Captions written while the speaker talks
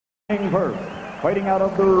First, fighting out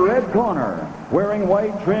of the red corner, wearing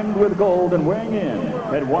white trimmed with gold and weighing in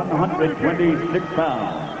at 126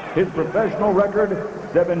 pounds. His professional record,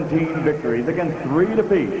 17 victories against 3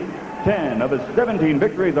 defeats. 10 of his 17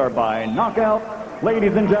 victories are by knockout.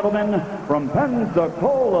 Ladies and gentlemen, from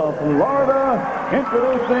Pensacola, Florida,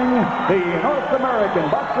 introducing the North American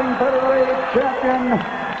Boxing Federated champion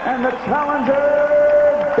and the challenger,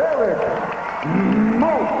 Derek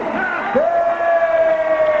Mulcahy.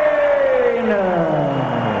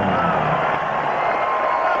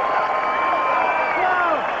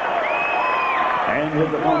 And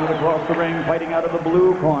his opponent across the ring, fighting out of the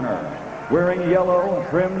blue corner, wearing yellow,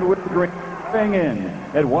 trimmed with green, weighing in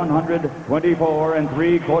at 124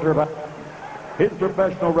 3/4 pounds. His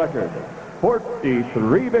professional record,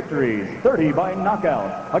 43 victories, 30 by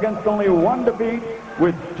knockout, against only 1 defeat,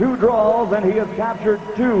 with 2 draws, and he has captured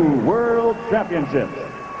 2 world championships.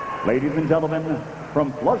 Ladies and gentlemen,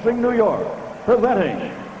 from Flushing, New York,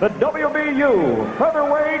 presenting the WBU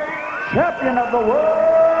featherweight champion of the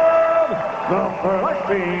world, the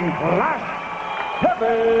Flushing Flash, Kevin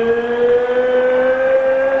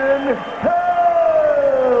Kelly.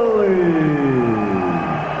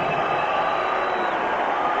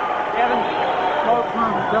 Kevin,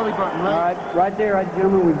 belly button, right? All right there,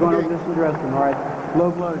 gentlemen. We've gone over this in the dressing room. All right,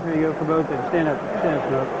 low blows. Here you go for both of them. Stand up,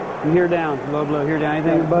 Smoke. And here down, low blow, here down.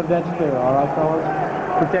 Anything above that's fair. All right, fellas.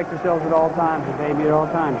 Protect yourselves at all times, baby, at all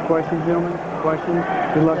times. Questions, gentlemen? Questions?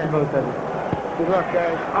 Good luck to both of you. Good luck,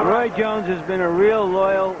 guys. Roy Jones has been a real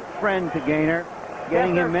loyal friend to Gainer,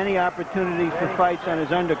 getting him many opportunities for fights on his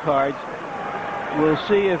undercards. We'll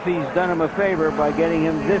see if he's done him a favor by getting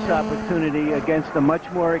him this opportunity against a much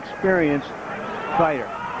more experienced fighter.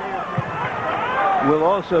 We'll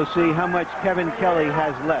also see how much Kevin Kelly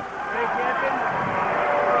has left.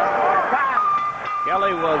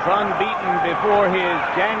 Kelly was unbeaten before his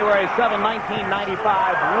January 7,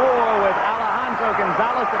 1995 war with Alejandro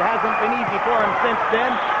Gonzalez. It hasn't been easy for him since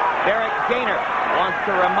then. Derek Gainer wants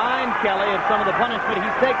to remind Kelly of some of the punishment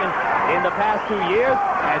he's taken in the past 2 years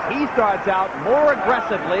as he starts out more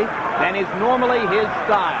aggressively than is normally his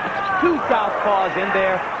style. 2 southpaws in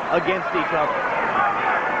there against each other.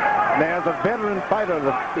 Now, as a veteran fighter,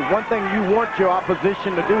 the one thing you want your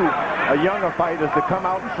opposition to do, a younger fighter, is to come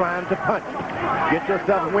out trying to punch. Get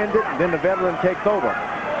yourself winded, and then the veteran takes over.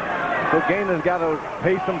 So Gainer's got to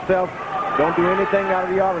pace himself. Don't do anything out of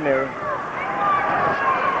the ordinary.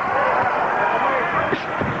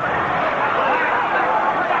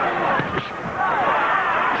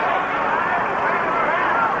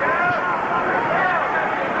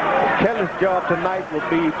 Kelly's job tonight will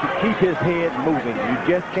be to keep his head moving. You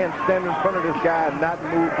just can't stand in front of this guy and not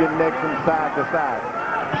move your neck from side to side.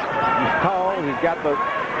 He's tall. He's got the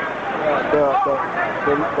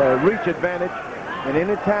reach advantage, and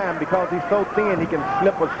any time, because he's so thin, he can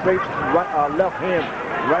slip a straight left hand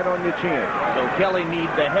right on your chin. So Kelly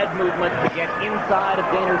needs the head movement to get inside of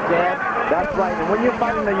Gainer's jab. That's right. And when you're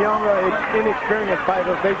fighting the younger, inexperienced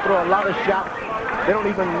fighters, they throw a lot of shots. They don't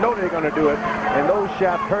even know they're going to do it, and those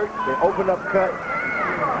shots hurt. They open up cut.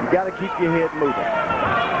 You got to keep your head moving.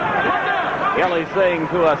 Kelly saying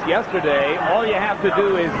to us yesterday, all you have to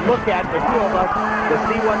do is look at the 2 of us to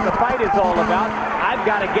see what the fight is all about. I've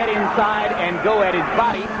got to get inside and go at his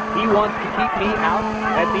body. He wants to keep me out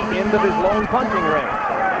at the end of his long punching range.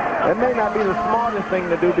 It may not be the smartest thing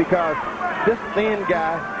to do because this thin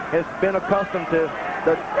guy has been accustomed to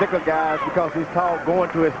the thicker guys because he's tall going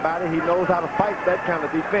to his body. He knows how to fight that kind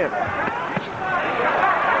of defense.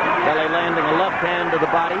 Kelly landing a left hand to the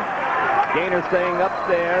body. Gainer staying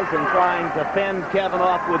upstairs and trying to fend Kevin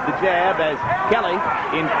off with the jab as Kelly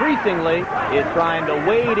increasingly is trying to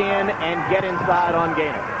wade in and get inside on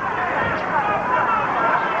Gainer.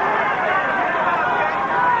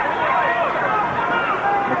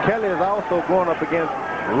 Kelly is also going up against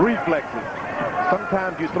reflexes.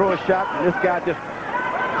 Sometimes you throw a shot and this guy just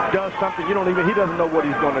does something he doesn't know what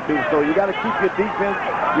he's going to do. So you got to keep your defense,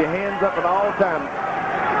 your hands up at all times.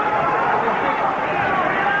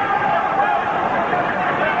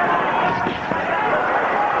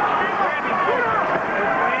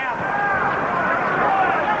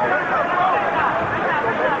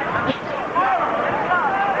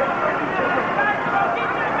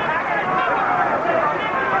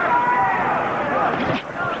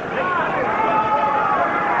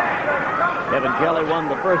 Kevin Kelly won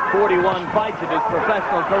the first 41 fights of his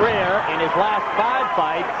professional career. In his last 5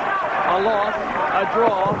 fights, a loss, a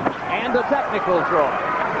draw, and a technical draw.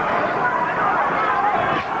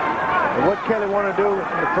 And what Kelly want to do in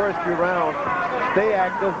the first few rounds, stay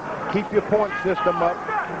active, keep your point system up.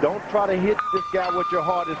 Don't try to hit this guy with your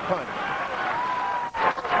hardest punch.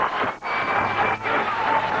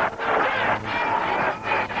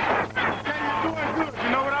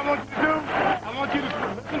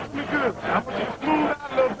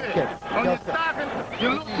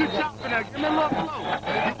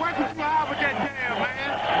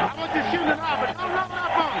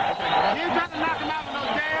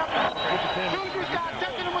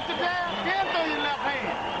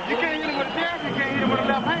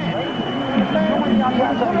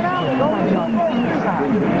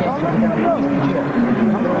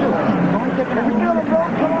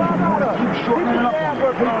 Keep shortening it up.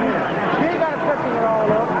 You ain't got to touching it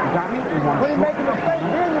all up. You got me? When you make a mistake,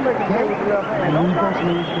 then you make a mistake with your left hand. You need those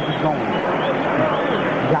hands to be going.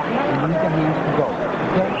 You got me? You need the hands to go.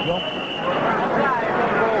 Okay, go.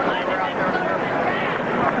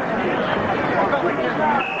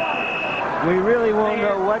 We really won't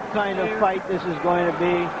know what kind of fight this is going to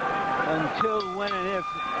be until when and if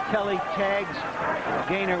Kelly tags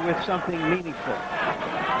Gaynor with something meaningful.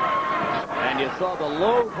 And you saw the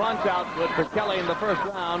low punch output for Kelly in the first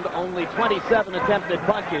round, only 27 attempted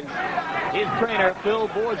punches. His trainer, Phil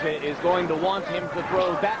Borgia, is going to want him to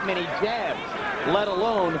throw that many jabs, let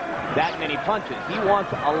alone that many punches. He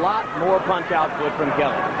wants a lot more punch output from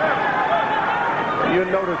Kelly. You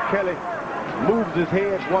notice Kelly moves his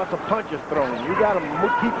head once a punch is thrown. You got to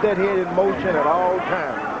keep that head in motion at all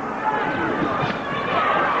times.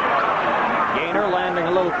 Gaynor landing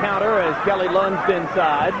a little counter as Kelly lunged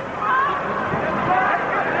inside.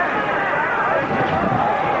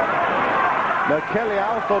 Now Kelly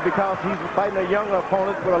also, because he's fighting a younger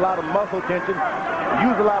opponent with a lot of muscle tension,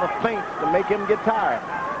 use a lot of feints to make him get tired.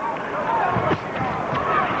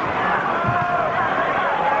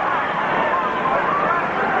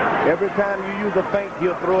 Every time you use a feint,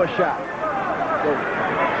 he'll throw a shot.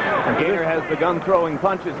 Gaynor has begun throwing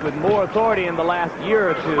punches with more authority in the last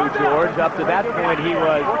year or two, George. Up to that point, he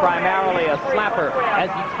was primarily a slapper. As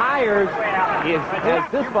he tires,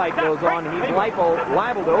 as this fight goes on, he's liable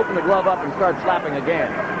to open the glove up and start slapping again.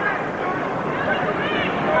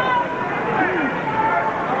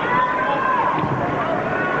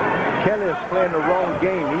 Kelly is playing the wrong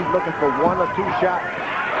game. He's looking for one or two shots.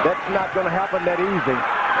 That's not going to happen that easy.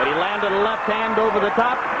 But he landed a left hand over the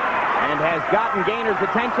top and has gotten Gaynor's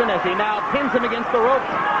attention as he now pins him against the ropes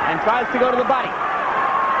and tries to go to the body.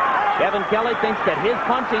 Kevin Kelly thinks that his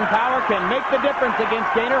punching power can make the difference against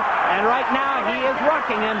Gaynor, and right now he is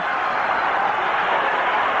rocking him.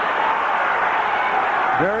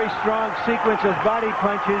 Very strong sequence of body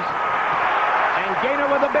punches. And Gaynor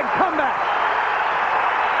with a big comeback.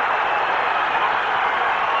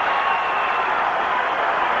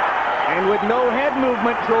 And with no head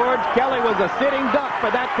movement, George, Kelly was a sitting duck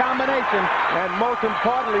for that combination. And most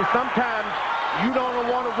importantly, sometimes you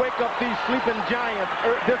don't want to wake up these sleeping giants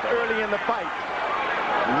this early in the fight.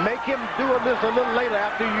 Make him do this a little later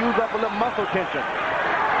after you use up a little muscle tension.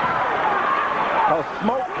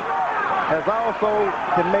 Smoke has also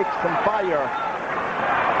to make some fire.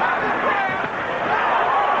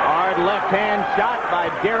 Hard left hand shot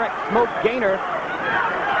by Derek Smoke Gaynor.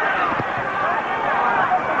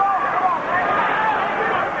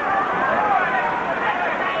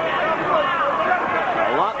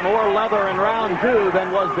 More leather in round two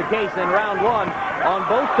than was the case in round one on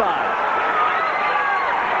both sides.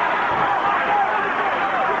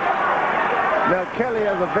 Now Kelly,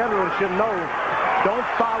 as a veteran, should know, don't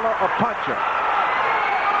follow a puncher.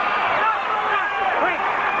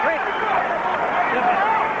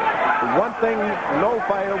 One thing no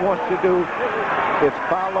fighter wants to do is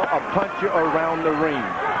follow a puncher around the ring.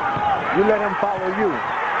 You let him follow you.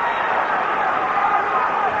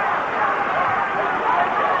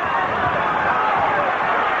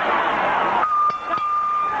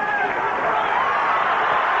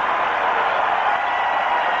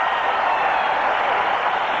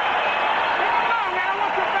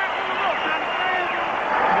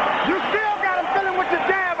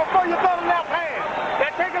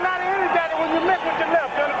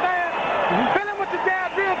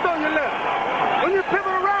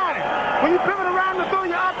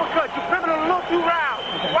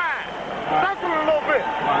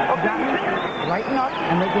 Lighten up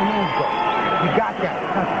and make your hands go. You got that.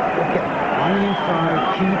 Okay. On the inside,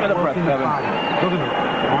 keep working the body. Look at me.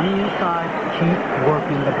 On the inside, keep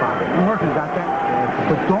working the body. You got that?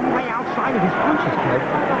 But don't lay outside of his punches, kid.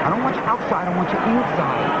 I don't want you outside. I want you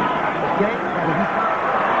inside. Okay?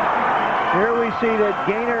 Here we see that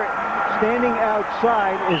Gaynor, standing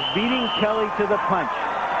outside, is beating Kelly to the punch.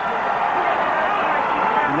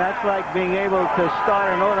 And that's like being able to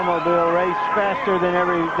start an automobile race faster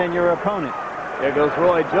than your opponent. There goes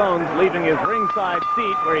Roy Jones leaving his ringside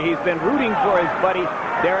seat where he's been rooting for his buddy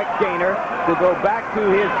Derek Gaynor to go back to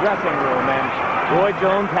his dressing room. And Roy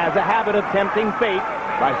Jones has a habit of tempting fate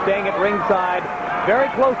by staying at ringside very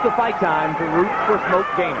close to fight time to root for Smoke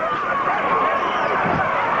Gaynor.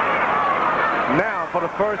 Now, for the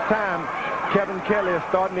first time, Kevin Kelly is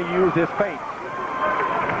starting to use his feint.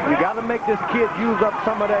 You got to make this kid use up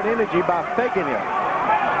some of that energy by faking him.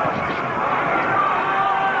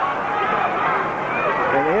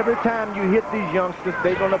 And every time you hit these youngsters,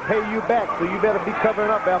 they're going to pay you back, so you better be covering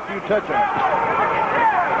up after you touch them.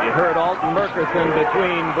 You heard Alton Murkerson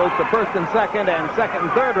between both the first and second and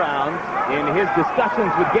third rounds in his discussions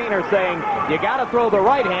with Gaynor saying, you got to throw the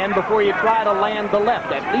right hand before you try to land the left.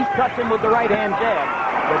 At least touch him with the right hand jab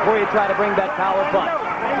before you try to bring that power punch.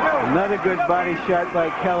 Another good body shot by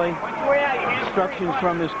Kelly. Instructions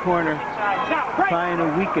from his corner, trying to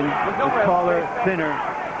weaken the taller, thinner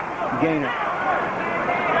Gaynor.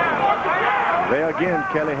 There again,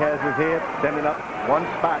 Kelly has his head standing up one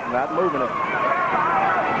spot, not moving it.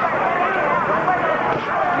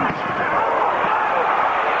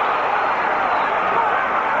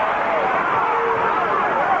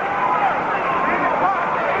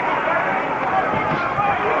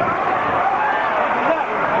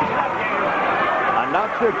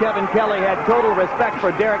 Sure, Kevin Kelly had total respect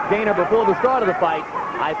for Derek Gaynor before the start of the fight.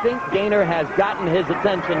 I think Gaynor has gotten his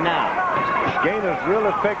attention now. Gaynor's real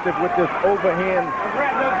effective with this overhand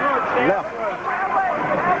left.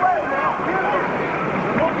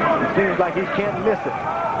 It seems like he can't miss it.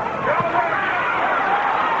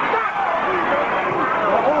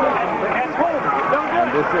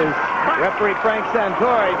 And this is referee Frank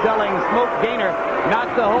Santori telling Smoke Gaynor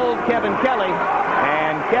not to hold Kevin Kelly.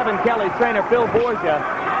 And Kevin Kelly's trainer, Phil Borgia,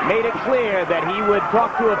 made it clear that he would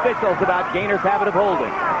talk to officials about Gaynor's habit of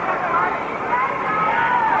holding.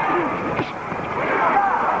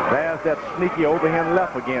 There's that sneaky overhand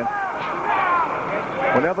left again.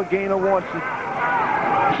 Whenever Gaynor wants to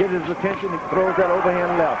get his attention, he throws that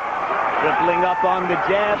overhand left. Tripling up on the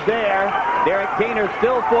jab there. Derek Gaynor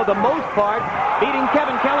still, for the most part, beating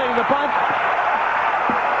Kevin Kelly to the punch.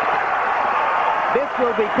 This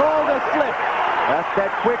will be called a slip. That's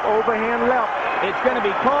that quick overhand left. It's going to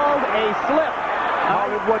be called a slip. Call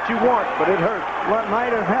it what you want, but it hurts. What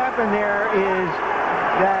might have happened there is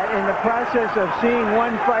that in the process of seeing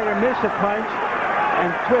one fighter miss a punch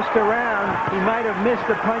and twist around, he might have missed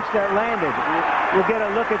the punch that landed. We'll get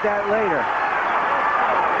a look at that later.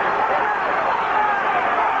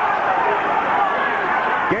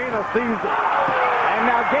 Gaynor sees it. And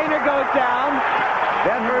now Gaynor goes down.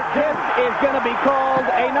 That hurt. This is going to be called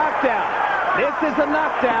a knockdown. This is a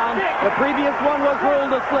knockdown. The previous one was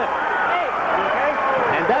ruled a slip.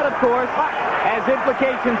 And that, of course, has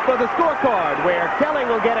implications for the scorecard, where Kelly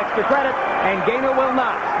will get extra credit and Gaynor will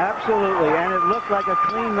not. Absolutely, and it looked like a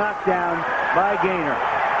clean knockdown by Gaynor.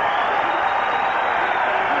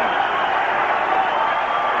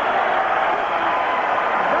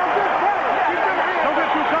 Don't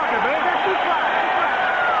get too cocky, man. Get too cocky.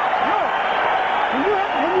 No.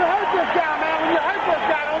 When you hurt this guy, man, when you hurt this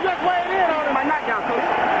guy, don't just weigh it in on him. My knockdown, coach.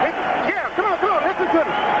 Yeah, come on, listen to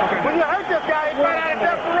me. Okay. When you hurt this guy, he's right out of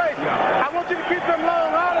desperation. I want you to keep him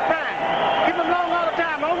long all the time. Keep him long all the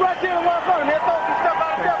time. Don't rush in and walk on him. He'll throw some stuff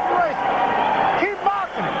out of desperation. Keep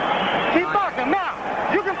boxing. Keep boxing. Now,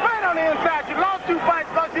 you can fight on the inside. You lost 2 fights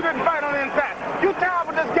because you didn't fight on the inside. You tired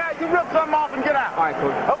with this guy, you rip something off and get out. All right,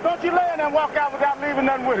 coach. Oh, don't you lay in there and walk out without leaving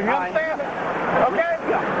nothing with him. You understand? Okay?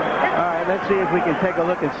 All right, let's see if we can take a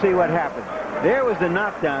look and see what happened. There was the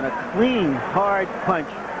knockdown, a clean, hard punch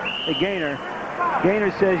to Gaynor.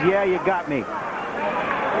 Gaynor says, yeah, you got me.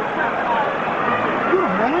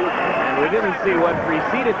 And we didn't see what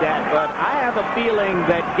preceded that, but I have a feeling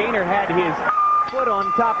that Gaynor had his foot on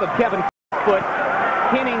top of Kevin's foot,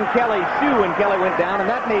 pinning Kelly's shoe when Kelly went down, and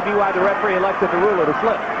that may be why the referee elected to rule it a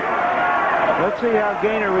slip. Let's see how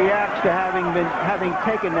Gaynor reacts to having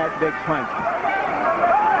taken that big punch.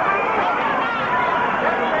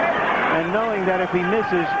 And knowing that if he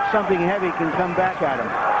misses, something heavy can come back at him.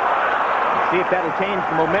 See if that'll change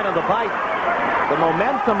the momentum of the fight. The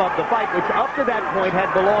momentum of the fight, which up to that point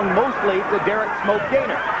had belonged mostly to Derek Smoke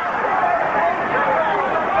Gaynor.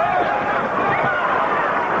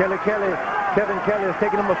 Kevin Kelly has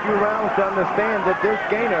taken him a few rounds to understand that this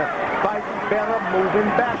Gaynor fights better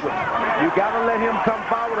moving backwards. You got to let him come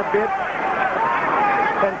forward a bit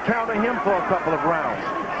and counter him for a couple of rounds.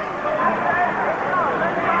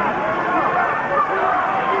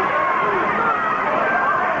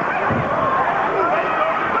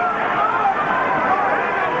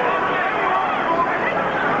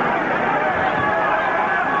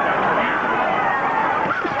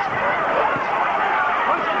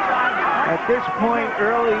 At this point,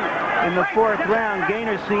 early in the 4th round,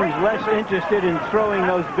 Gaynor seems less interested in throwing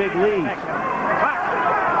those big leads.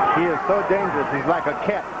 He is so dangerous. He's like a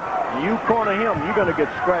cat. You corner him, you're going to get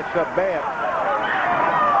scratched up bad.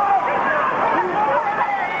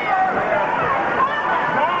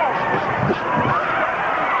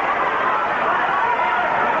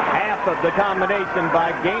 Half of the combination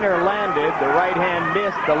by Gaynor landed. The right hand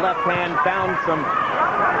missed. The left hand found some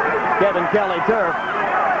Kevin Kelly turf.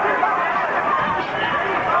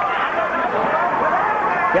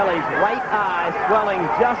 Kelly's right eye swelling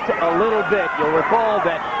just a little bit. You'll recall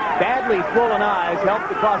that badly swollen eyes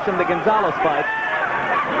helped to cost him the Gonzalez fight.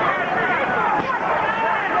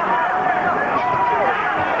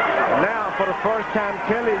 Now, for the first time,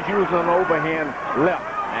 Kelly's using an overhand left.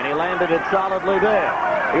 And he landed it solidly there.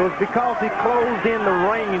 It was because he closed in the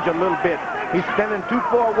range a little bit. He's standing too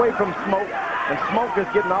far away from Smoke, and Smoke is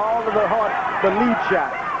getting all of the lead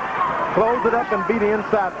shot. Close it up and be the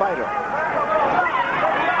inside fighter.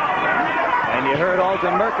 And you heard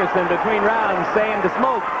Alton Murkison between rounds saying to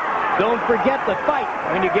Smoke, don't forget the fight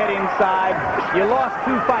when you get inside. You lost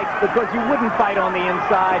 2 fights because you wouldn't fight on the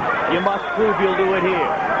inside. You must prove you'll do it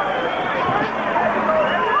here.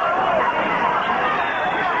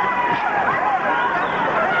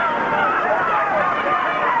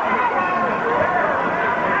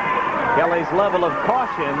 Kelly's level of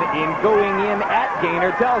caution in going in at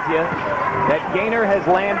Gaynor tells you that Gaynor has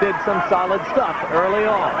landed some solid stuff early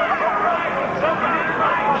on.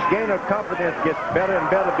 Gaynor confidence gets better and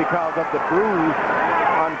better because of the bruise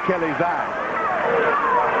on Kelly's eye.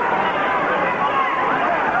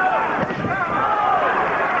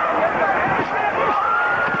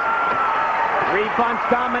 3-punch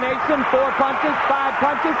combination, 4 punches, 5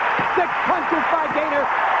 punches, 6 punches by Gaynor,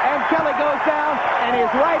 and Kelly goes down, and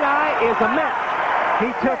his right eye is a mess. He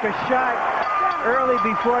took a shot early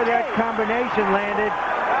before that combination landed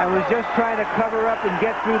and was just trying to cover up and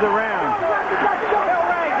get through the round.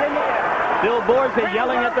 Bill Borza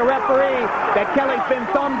yelling at the referee that Kelly's been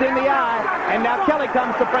thumbed in the eye, and now Kelly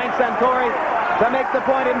comes to Frank Santori to make the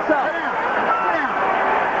point himself.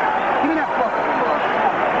 Give me that fuck.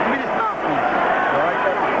 Give me this mouthpiece. All right,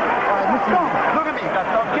 listen. Look at me.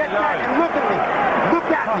 Get back and look at me. Look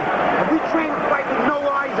at me. Are we trained to fight with no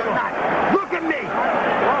eyes or not? Look at me.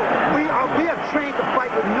 We are trained to fight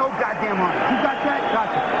with no goddamn eyes. You got that?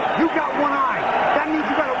 Gotcha. You got one eye. That means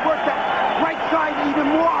you got to work that right side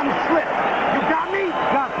even more on the slip. You got me?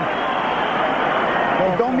 Gotcha.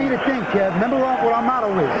 Hey, don't mean a thing, Kev. Remember what our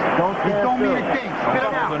motto is. Don't mean a thing. Spit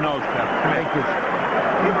it out. The nose, Kev. Take this.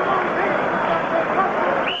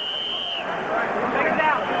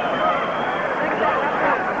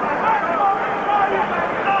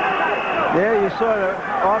 There you saw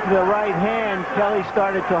off the right hand, Kelly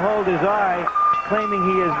started to hold his eye, claiming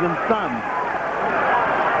he has been thumbed.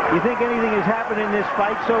 You think anything has happened in this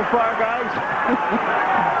fight so far, guys?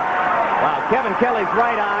 Wow, Kevin Kelly's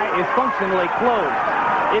right eye is functionally closed.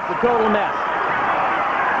 It's a total mess.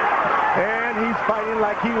 And he's fighting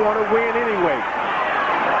like he want to win anyway.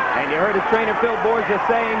 And you heard his trainer Phil Borza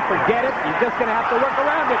saying, forget it, you're just going to have to work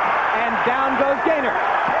around it. And down goes Gaynor.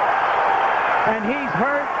 And he's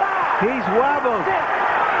hurt. He's wobbled.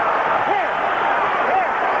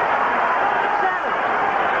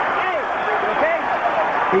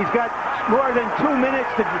 He's got more than 2 minutes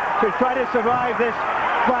to try to survive this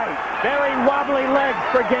fight. Very wobbly legs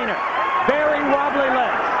for Gaynor. Very wobbly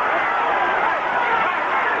legs.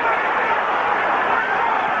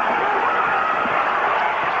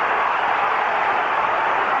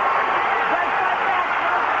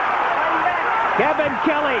 Kevin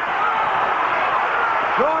Kelly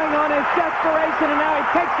drawing on his desperation, and now he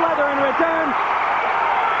takes leather in return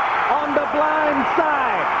on the blind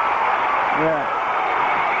side. Yeah.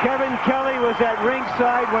 Kevin Kelly was at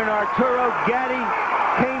ringside when Arturo Gatti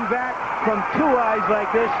came back from 2 eyes like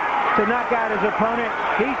this to knock out his opponent.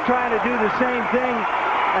 He's trying to do the same thing,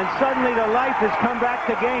 and suddenly the life has come back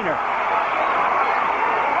to Gaynor.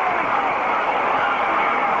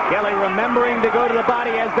 Kelly remembering to go to the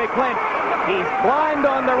body as they clinch. He's blind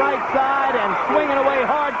on the right side and swinging away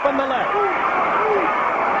hard from the left.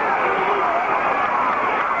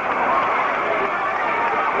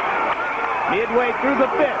 Midway through the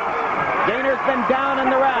 5th, Gaynor's been down in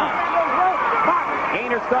the round.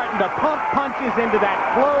 Gaynor starting to pump punches into that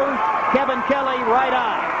closed Kevin Kelly right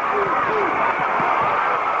eye.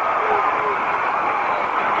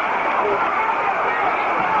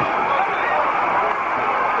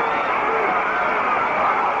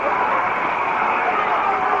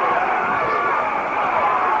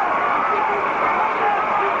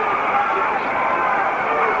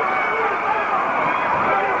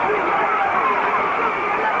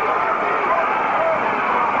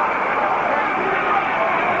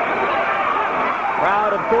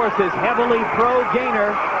 Is heavily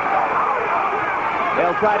pro-Gaynor.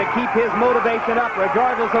 They'll try to keep his motivation up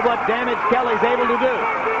regardless of what damage Kelly's able to do.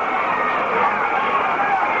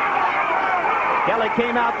 Kelly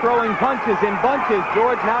came out throwing punches in bunches,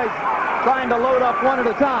 George. Now he's trying to load up one at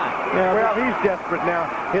a time. Yeah, well, he's desperate now.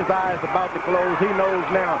 His eye is about to close. He knows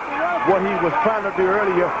now what he was trying to do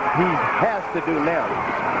earlier, he has to do now.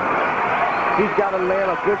 He's got to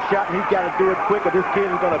land a good shot, and he's got to do it quick, or this kid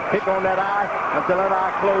is going to pick on that eye until that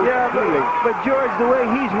eye closes completely. But George, the way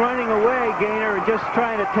he's running away, Gaynor, and just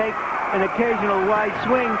trying to take an occasional wide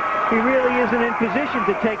swing, he really isn't in position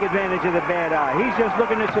to take advantage of the bad eye. He's just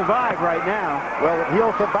looking to survive right now. Well,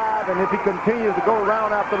 he'll survive, and if he continues to go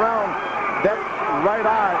round after round, that right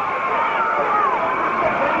eye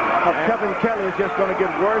of Kevin Kelly is just going to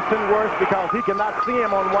get worse and worse because he cannot see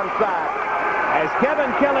him on one side. As Kevin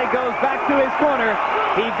Kelly goes back to his corner,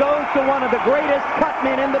 he goes to one of the greatest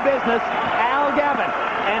cutmen in the business, Al Gavin.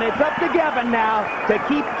 And it's up to Gavin now to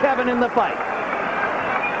keep Kevin in the fight.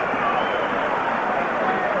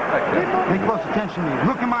 Pay close attention to me.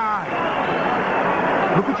 Look in my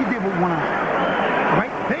eye. Look what you did with one eye. All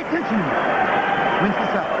right? Pay attention to me. Rinse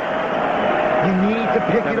this out. You need to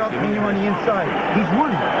pick it up when you're on the inside. He's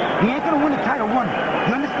running. He ain't going to win the title running.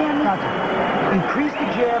 You understand me? Gotcha. Increase the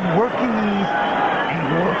jab, work your knees, and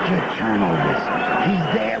work your turnovers. He's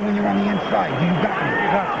there when you're on the inside. You got me.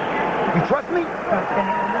 Gotcha. You trust me?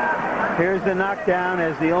 Here's the knockdown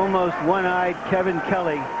as the almost one-eyed Kevin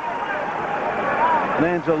Kelly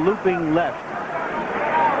lands a looping left.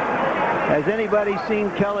 Has anybody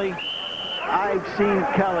seen Kelly? I've seen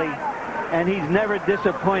Kelly, and he's never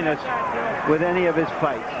disappointed us with any of his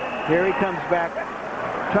fights. Here he comes back,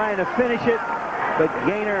 trying to finish it, but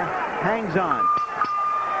Gaynor hangs on.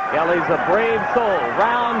 Kelly's a brave soul.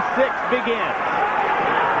 Round 6 begins.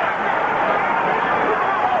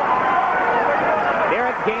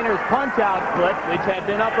 Derek Gaynor's punch output, which had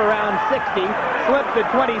been up around 60, slipped to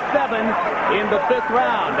 27 in the 5th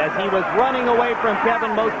round as he was running away from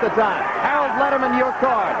Kevin most of the time. Harold Letterman, your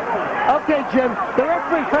card. Okay, Jim. The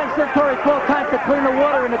referee, Frank Santori, called time to clean the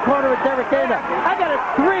water in the corner of Derek Gaynor. I got a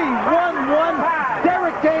 3-1-1.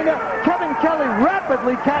 Derek Gaynor, Kevin Kelly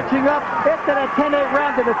rapidly catching up after that 10-8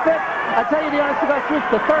 round in the 5th. I tell you the honest to God truth,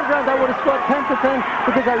 the 3rd round I would have scored 10-10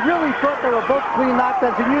 because I really thought they were both clean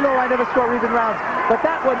knockdowns, and you know I never score even rounds. But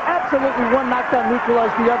that one, absolutely one knockdown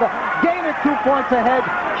neutralized the other. Gaynor 2 points ahead,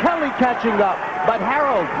 Kelly catching up. But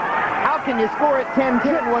Harold, how can you score at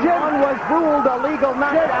 10-10 when one was ruled a legal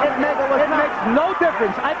knockdown? It makes no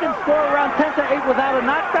difference. I can score around 10-8 without a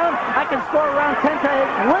knockdown. I can score around 10-8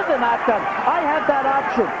 with a knockdown. I have that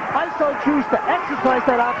option. I so choose to exercise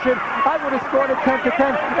that option. I would have scored at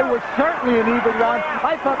 10-10. It was certainly an even round.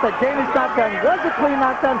 I thought that Gaynor's knockdown was a clean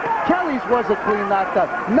knockdown. Kelly's was a clean knockdown.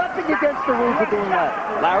 Nothing against the rules of doing that.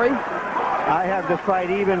 Larry? I have the fight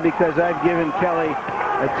even because I've given Kelly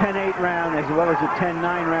a 10-8 round as well as a 10-9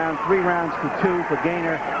 round, 3 rounds to 2 for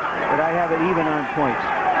Gaynor, but I have it even on points.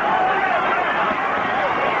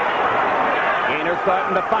 Gaynor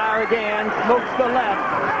starting to fire again, smokes the left.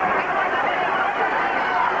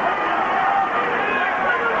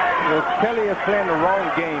 Well, Kelly is playing the wrong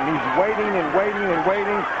game. He's waiting and waiting and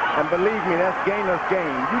waiting, and believe me, that's Gaynor's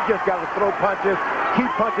game. You just got to throw punches, keep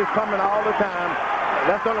punches coming all the time.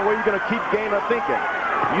 That's the only way you're going to keep Gaynor thinking.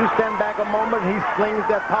 You stand back a moment, he slings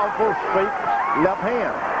that powerful straight left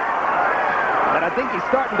hand. But I think he's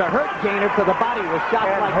starting to hurt Gaynor to the body with shots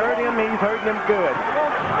like hurt him, he's hurting him good.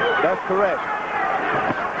 That's correct.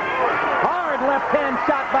 Hard left hand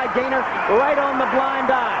shot by Gaynor right on the blind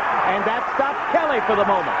eye. And that stopped Kelly for the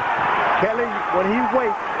moment. Kelly, when he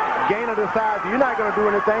waits, Gaynor decides, you're not going to do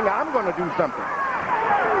anything, I'm going to do something.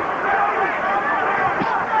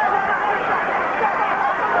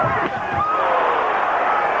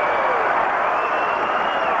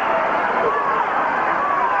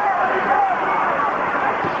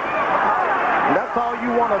 That's all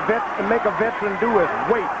you want to make a veteran do is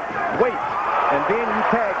wait, and then you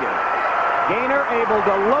tag him. Gaynor able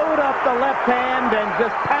to load up the left hand and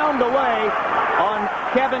just pound away on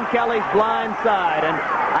Kevin Kelly's blind side. And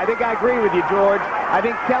I think I agree with you, George. I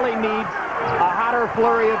think Kelly needs a hotter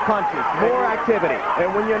flurry of punches, more activity.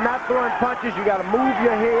 And when you're not throwing punches, you got to move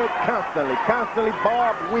your head constantly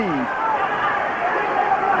bob, weave.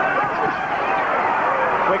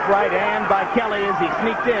 Quick right hand by Kelly as he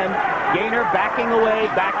sneaked in. Gaynor backing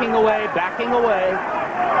away.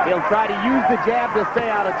 He'll try to use the jab to stay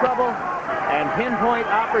out of trouble and pinpoint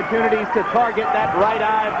opportunities to target that right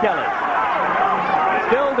eye of Kelly.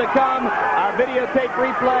 Still to come, our videotape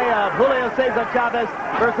replay of Julio Cesar Chavez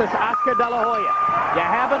versus Oscar De La Hoya. You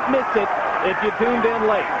haven't missed it if you tuned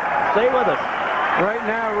in late. Stay with us. Right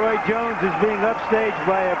now, Roy Jones is being upstaged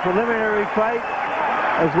by a preliminary fight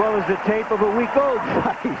as well as the tape of a week-old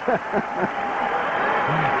fight.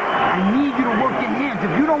 I need you to work your hands.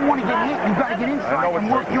 if you don't want to get hit, you got to get inside and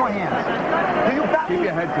work your hands. Do you got Keep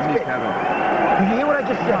your head to me, Kevin. Do you hear what I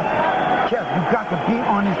just said? Kev, you got to be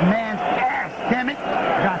on this man's ass, damn it.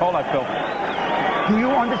 Hold that, Phil. Do you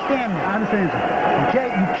understand me? I understand, sir. Okay,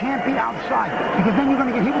 you can't be outside because then you're going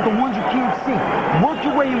to get hit with the ones you can't see. Work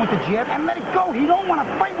your way in with the jab and let it go. You don't want to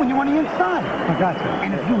fight when you're on the inside. I got you.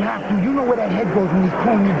 And if you have to, you know where that head goes when he's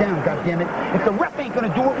pulling you down, goddammit. If the ref ain't going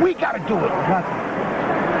to do it, we got to do it. I got you.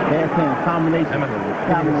 Last hand, combination.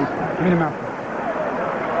 Give me the mouth.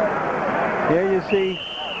 There you see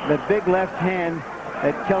the big left hand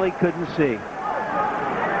that Kelly couldn't see.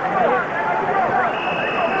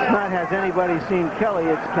 It's not has anybody seen Kelly,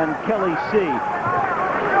 it's can Kelly see.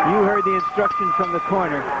 You heard the instructions from the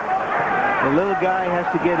corner. The little guy has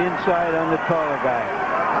to get inside on the taller guy.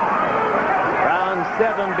 Round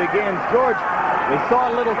 7 begins. George, we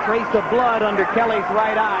saw a little trace of blood under Kelly's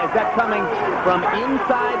right eye. Is that coming from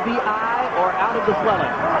inside the eye or out of the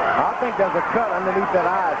swelling? I think there's a cut underneath that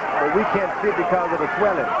eye, but we can't see it because of the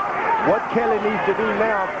swelling. What Kelly needs to do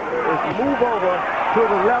now is move over to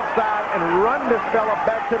the left side and run this fella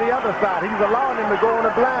back to the other side. He's allowing him to go on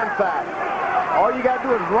the blind side. All you got to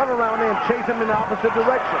do is run around there and chase him in the opposite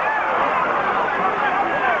direction.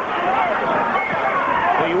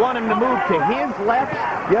 So you want him to move to his left?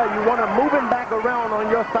 Yeah, you want to move him back around on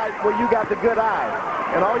your side where you got the good eye.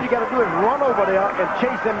 And all you got to do is run over there and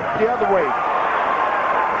chase him the other way.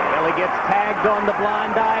 Kelly gets tagged on the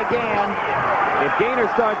blind eye again. If Gaynor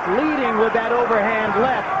starts leading with that overhand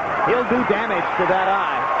left, he'll do damage to that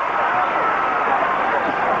eye.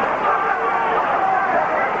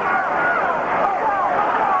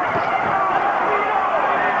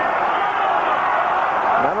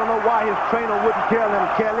 I don't know why his trainer wouldn't tell him,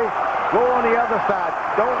 Kelly, go on the other side.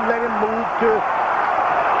 Don't let him move to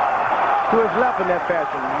his left in that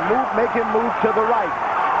fashion. Make him move to the right.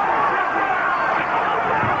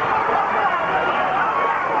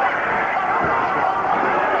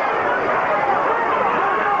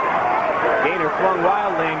 Gaynor swung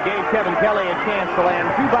wildly and gave Kevin Kelly a chance to land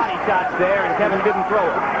 2 body shots there, and Kevin didn't throw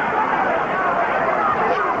it.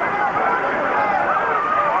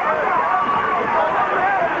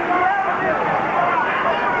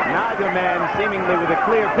 Neither man seemingly with a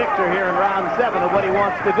clear picture here in round 7 of what he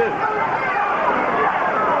wants to do.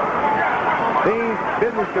 Things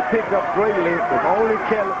business to pick up greatly if only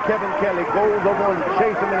Kevin Kelly goes over and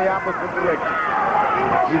chases him in the opposite direction.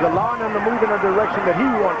 He's allowing him to move in a direction that he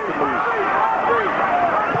wants to move.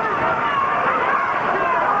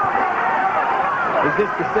 Is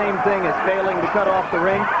this the same thing as failing to cut off the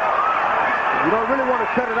ring? You don't really want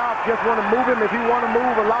to cut it off, just want to move him. If you want to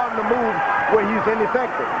move, allow him to move where he's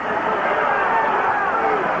ineffective.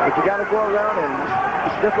 But you got to go around and,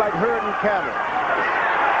 just like herding cattle,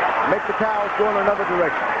 make the cows go in another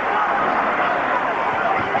direction.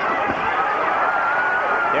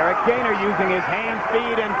 Derek Gaynor using his hand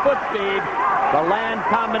speed and foot speed to land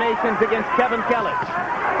combinations against Kevin Kelly.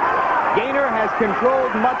 Gaynor has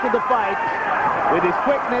controlled much of the fight with his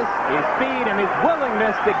quickness, his speed, and his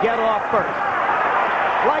willingness to get off first.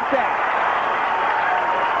 Like that.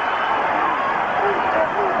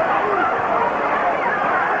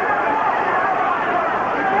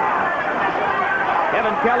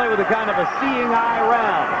 Kevin Kelly with a kind of a seeing eye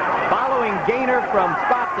round, following Gaynor from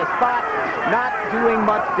spot to spot, not doing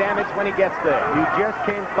much damage when he gets there. You just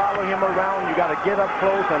can't follow him around. You got to get up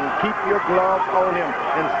close and keep your gloves on him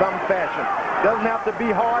in some fashion. Doesn't have to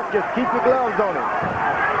be hard, just keep your gloves on him.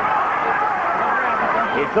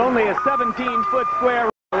 It's only a 17-foot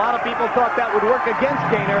square. A lot of people thought that would work against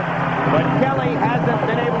Gaynor, but Kelly hasn't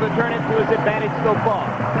been able to turn it to his advantage so far.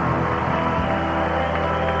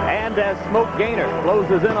 And as Smoke Gaynor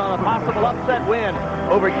closes in on a possible upset win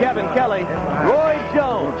over Kevin Kelly, Roy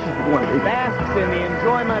Jones basks in the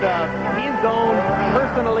enjoyment of his own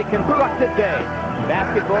personally constructed day.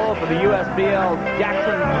 Basketball for the USBL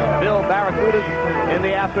Jacksonville Barracudas in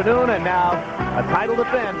the afternoon, and now a title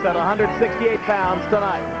defense at 168 pounds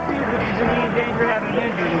tonight. He's in danger of having an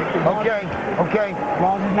injury. Okay. As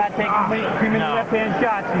long as he's not taking premature left-hand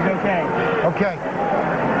shots, he's okay. Okay.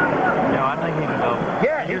 No, I think he can go.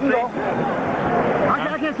 Yeah, you can go.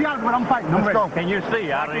 I can't see out of it, but I'm fighting. Let's go. Can you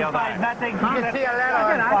see out of the other eye? Not taking I can see a little.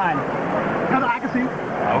 That's fine. No, I can see.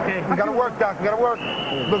 Okay. We gotta work, Doc. We gotta work.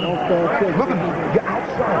 Look at me. You're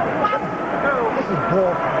outside. This is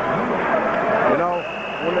ball. You know,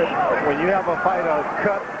 when you have a fighter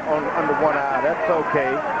cut under one eye, that's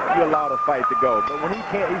okay. You allow the fight to go. But when he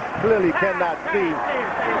clearly cannot see,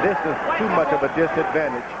 this is too much of a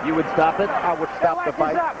disadvantage. You would stop it? I would stop the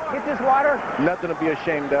fight. Get this water. Nothing to be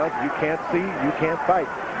ashamed of. You can't see, you can't fight.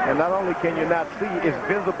 And not only can you not see, it's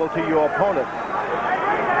visible to your opponent.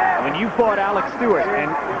 When you fought Alex Stewart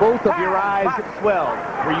and both of your eyes swelled,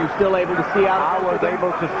 were you still able to see out? I was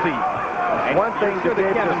able to see. And one thing to be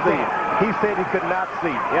able to Kevin see. did. He said he could not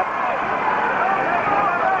see. Yep.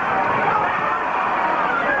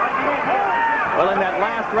 Well, in that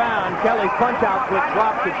last round, Kelly's punch-out quick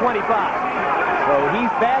dropped to 25. So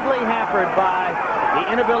he's badly hampered by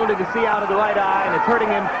the inability to see out of the right eye, and it's hurting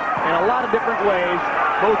him in a lot of different ways,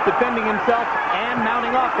 both defending himself and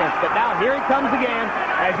mounting offense. But now here he comes again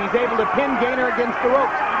as he's able to pin Gaynor against the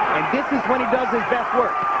ropes. And this is when he does his best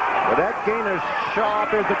work. Well, that Gaynor's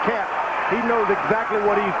sharp as a cat. He knows exactly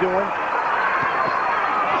what he's doing.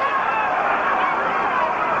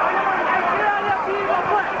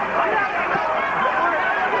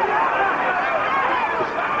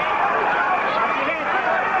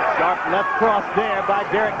 Sharp left cross there by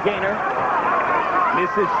Derek Gaynor.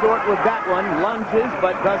 Misses short with that one, lunges,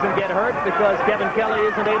 but doesn't get hurt because Kevin Kelly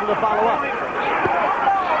isn't able to follow up.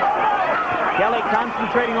 Kelly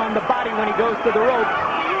concentrating on the body when he goes to the ropes.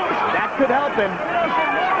 That could help him.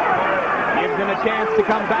 Gives him a chance to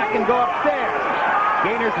come back and go upstairs.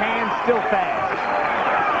 Gaynor's hands still fast.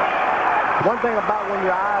 One thing about when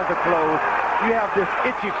your eyes are closed, you have this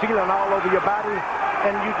itchy feeling all over your body,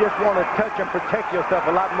 and you just want to touch and protect yourself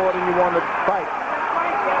a lot more than you want to fight.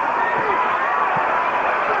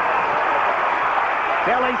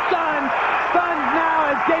 Kelly stunned now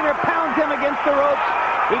as Gaynor pounds him against the ropes.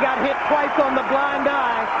 He got hit twice on the blind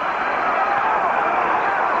eye.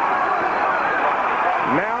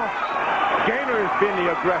 Now, Gaynor has been the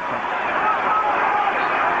aggressor.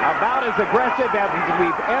 About as aggressive as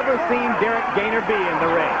we've ever seen Derek Gaynor be in the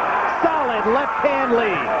ring. Solid left-hand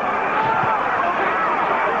lead.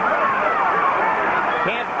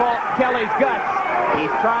 Can't fault Kelly's guts. He's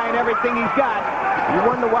trying everything he's got. You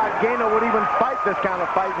wonder why Gaynor would even fight this kind of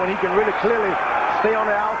fight when he can really clearly stay on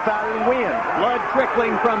the outside and win. Blood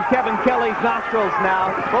trickling from Kevin Kelly's nostrils now.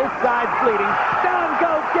 Both sides bleeding. Down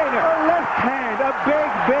goes Gaynor. A left hand, a big,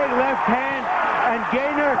 big left hand, and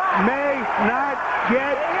Gaynor may not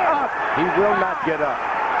get up. He will not get up.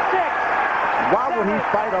 Why would he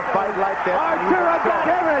fight a fight like that? Arturo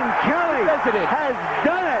Kevin Kelly has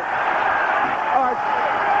done it.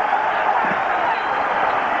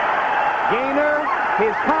 Gaynor,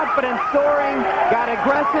 his confidence soaring, got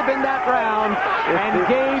aggressive in that round and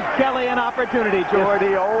gave Kelly an opportunity, George.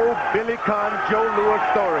 It's the old Billy Conn, Joe Louis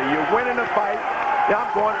story. You're winning a fight, I'm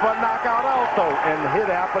going for a knockout also, and it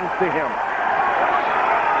happens to him.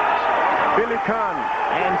 Billy Conn.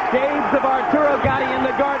 And shades of Arturo Gatti in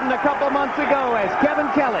the Garden a couple months ago as Kevin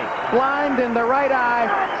Kelly, blind in the right eye,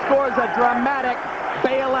 scores a dramatic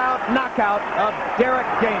bailout knockout of Derek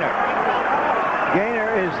Gaynor.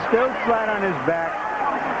 Gaynor is still flat on his back.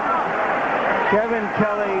 Kevin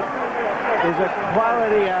Kelly is a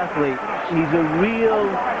quality athlete. He's a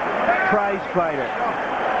real prize fighter.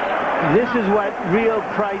 This is what real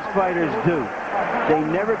prize fighters do. They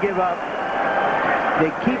never give up.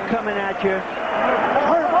 They keep coming at you.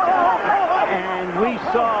 And we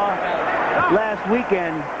saw last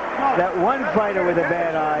weekend that one fighter with a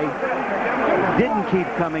bad eye didn't keep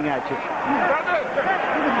coming at you.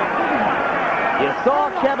 You saw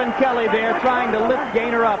Kevin Kelly there trying to lift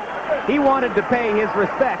Gaynor up. He wanted to pay his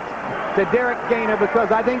respect to Derek Gaynor because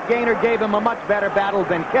I think Gaynor gave him a much better battle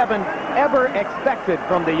than Kevin ever expected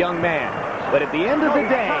from the young man. But at the end of the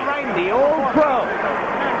day, the old pro,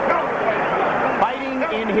 fighting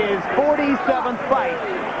in his 47th fight,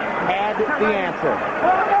 had the answer.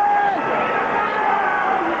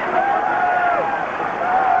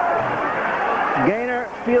 Gaynor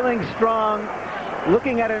feeling strong,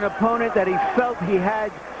 looking at an opponent that he felt he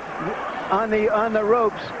had on the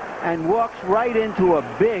ropes, and walks right into a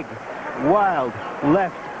big, wild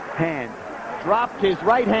left hand. Dropped his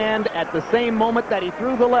right hand at the same moment that he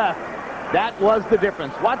threw the left. That was the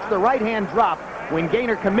difference. Watch the right hand drop when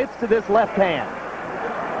Gaynor commits to this left hand.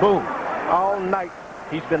 Boom. All night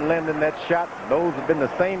he's been landing that shot. Those have been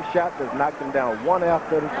the same shot that's knocked him down, one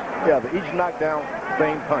after the other. Each knockdown,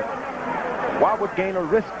 same punch. Why would Gaynor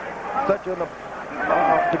risk such an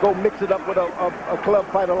to go mix it up with a club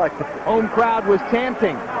fighter like that? Home crowd was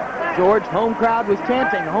chanting. George, home crowd was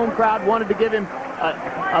chanting. The home crowd wanted to give him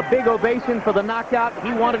a big ovation for the knockout.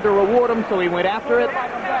 He wanted to reward him, so he went after it,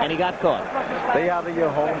 and he got caught. Stay out of your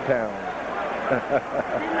hometown.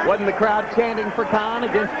 Wasn't the crowd chanting for Conn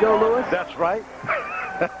against Joe Louis? That's right.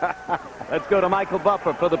 Let's go to Michael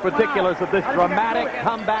Buffer for the particulars of this dramatic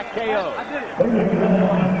comeback KO.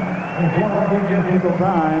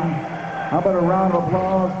 How about a round of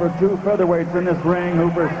applause for two featherweights in this ring who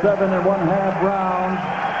for 7 1/2 rounds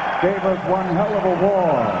gave us one hell of a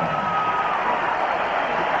war.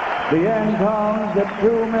 The end comes at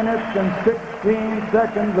 2 minutes and 16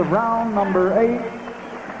 seconds of round number 8.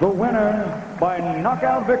 The winner by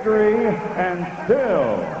knockout victory and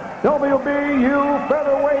still WBU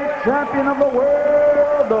featherweight champion of the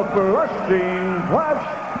world, the Brushing Flash,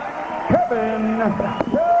 Kevin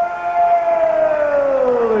Kelly.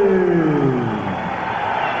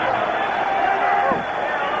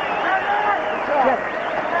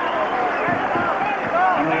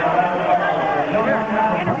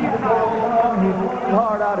 He's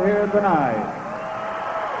hard out here tonight.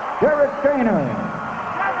 Derek Gainer.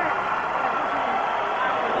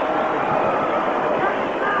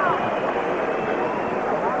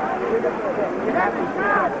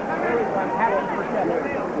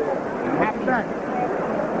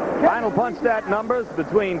 Final punch stat numbers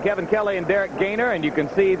between Kevin Kelly and Derek Gainer, and you can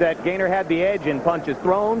see that Gainer had the edge in punches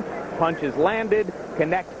thrown, punches landed,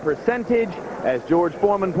 connect percentage. As George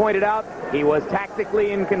Foreman pointed out, he was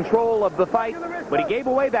tactically in control of the fight, but he gave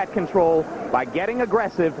away that control by getting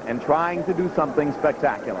aggressive and trying to do something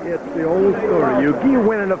spectacular. It's the old story. You're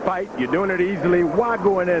winning a fight, you're doing it easily. Why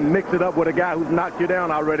go in there and mix it up with a guy who's knocked you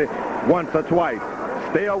down already once or twice?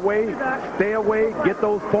 Stay away, get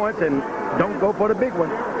those points, and don't go for the big one.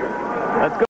 Let's go.